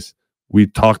like, boys, we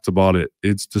talked about it.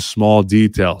 It's the small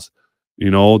details. You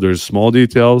know, there's small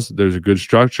details, there's a good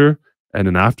structure, and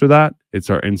then after that, it's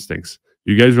our instincts.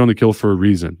 You guys are on the kill for a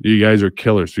reason. You guys are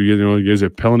killers. You know, you guys are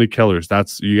penalty killers.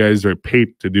 You guys are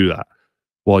paid to do that.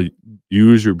 Well,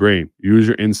 use your brain, use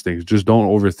your instincts. Just don't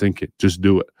overthink it. Just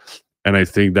do it. And I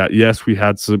think that, yes, we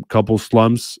had some couple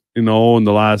slumps, you know, in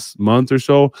the last month or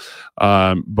so.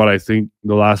 But I think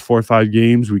the last 4 or 5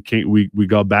 games, we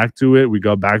got back to it. We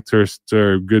got back to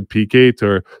our good PK,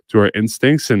 to our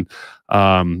instincts. And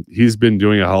he's been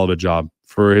doing a hell of a job.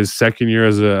 For his second year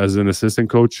as an assistant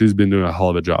coach, he's been doing a hell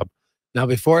of a job. Now,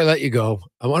 before I let you go,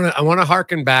 I want to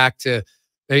harken back to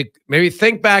maybe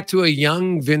think back to a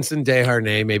young Vincent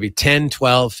Desharnais, maybe 10,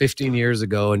 12, 15 years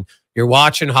ago, and you're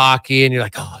watching hockey and you're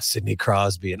like, oh, Sidney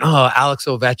Crosby and oh, Alex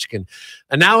Ovechkin.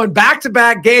 And now in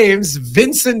back-to-back games,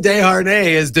 Vincent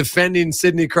Desharnais is defending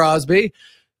Sidney Crosby.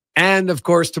 And of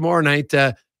course, tomorrow night,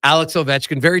 Alex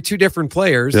Ovechkin, very two different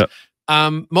players. Yep.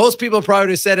 Most people probably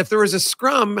would have said if there was a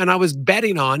scrum and I was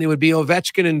betting on, it would be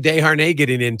Ovechkin and Desharnais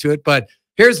getting into it. But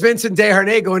here's Vincent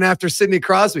Desharnais going after Sidney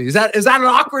Crosby. Is that an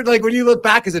awkward, like when you look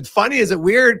back, is it funny? Is it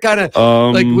weird? Kind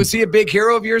of like, was he a big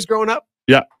hero of yours growing up?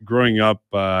 Yeah, growing up,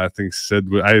 I think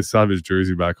I saw his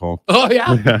jersey back home. Oh,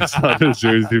 yeah? Yeah, I saw his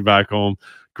jersey back home.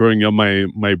 Growing up,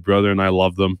 my brother and I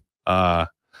loved him.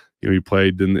 You know, he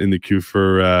played in the queue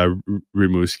for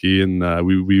Rimouski, and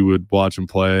we would watch him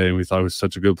play, and we thought he was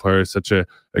such a good player, such a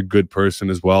good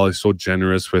person as well. He's so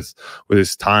generous with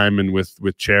his time and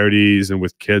with charities and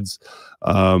with kids.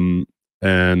 Yeah,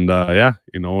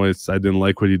 you know, I didn't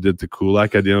like what he did to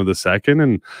Kulak at the end of the second,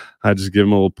 and I just give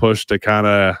him a little push to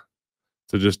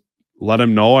just let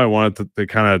him know I wanted to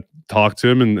kind of talk to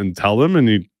him and tell him, and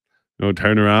he, you know,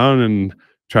 turn around and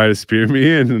try to spear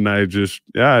me, and I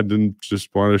didn't just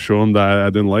want to show him that I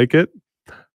didn't like it.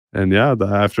 And yeah,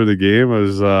 after the game,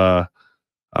 I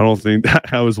don't think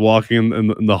that I was walking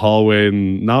in the hallway,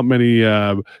 and not many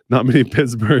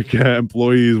Pittsburgh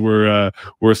employees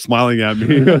were smiling at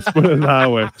me. Let's put it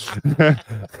that way.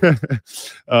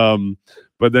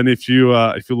 But then if you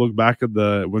look back at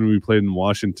when we played in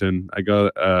Washington, I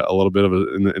got a little bit of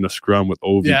in a scrum with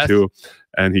Ovi too,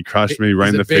 and he crushed me right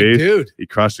in the face. Dude. He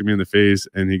crushed me in the face,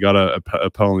 and he got a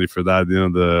penalty for that. You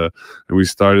know, and we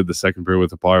started the second period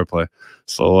with a power play.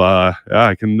 So yeah,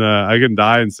 I can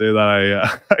die and say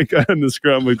that I got in the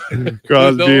scrum with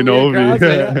Crosby and Ovi.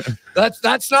 Yeah.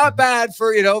 That's not bad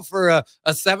for, you know, for a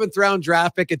 7th round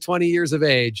draft pick at 20 years of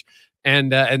age.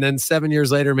 And then 7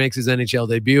 years later makes his NHL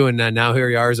debut, and now here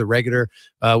you are as a regular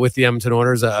with the Edmonton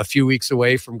Oilers, a few weeks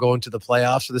away from going to the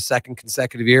playoffs for the 2nd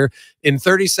consecutive year. In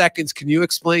 30 seconds, can you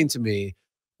explain to me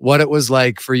what it was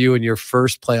like for you in your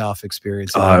first playoff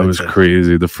experience? It was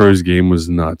crazy. The first game was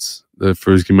nuts. The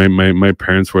first game, my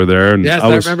parents were there, and I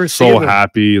was so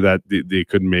happy that they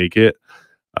couldn't make it.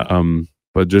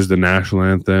 But just the national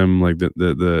anthem, like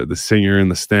the singer in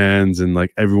the stands, and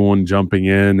like everyone jumping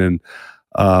in, and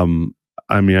I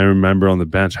mean, I remember on the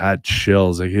bench, I had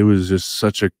chills. Like, it was just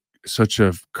such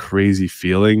a crazy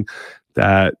feeling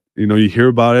that, you know, you hear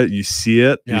about it, you see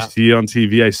it, you see it on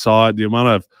TV. I saw it. The amount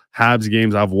of Habs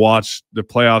games I've watched, the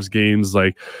playoffs games,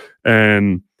 like,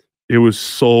 and it was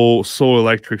so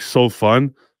electric, so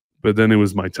fun. But then it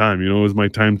was my time. You know, it was my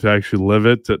time to actually live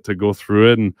it, to go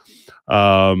through it, and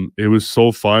it was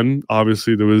so fun.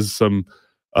 Obviously, there was some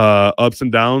ups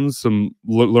and downs, some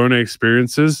learning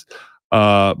experiences.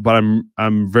 But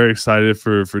I'm very excited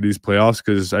for these playoffs,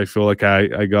 because I feel like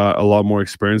I got a lot more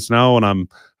experience now, and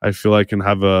I feel I can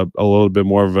have a little bit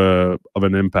more of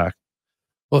an impact.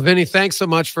 Well, Vinny, thanks so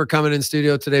much for coming in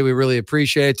studio today. We really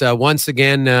appreciate it. Once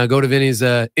again, go to Vinny's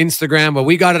Instagram. Well,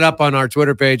 we got it up on our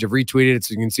Twitter page. I've retweeted it,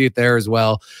 so you can see it there as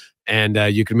well. And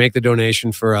you can make the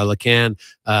donation for Lacan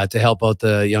to help out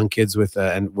the young kids with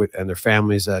and their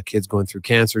families, kids going through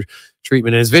cancer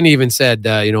treatment. And as Vinny even said,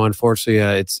 you know, unfortunately,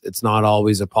 it's not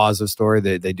always a positive story.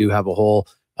 They do have a whole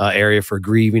area for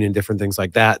grieving and different things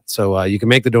like that. So you can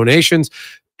make the donations.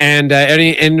 And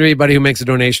anybody who makes a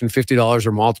donation, $50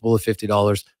 or multiple of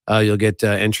 $50, you'll get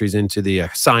entries into the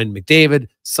signed McDavid,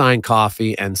 signed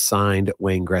Coffee, and signed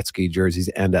Wayne Gretzky jerseys.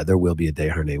 And there will be a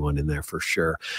Desharnais one in there for sure.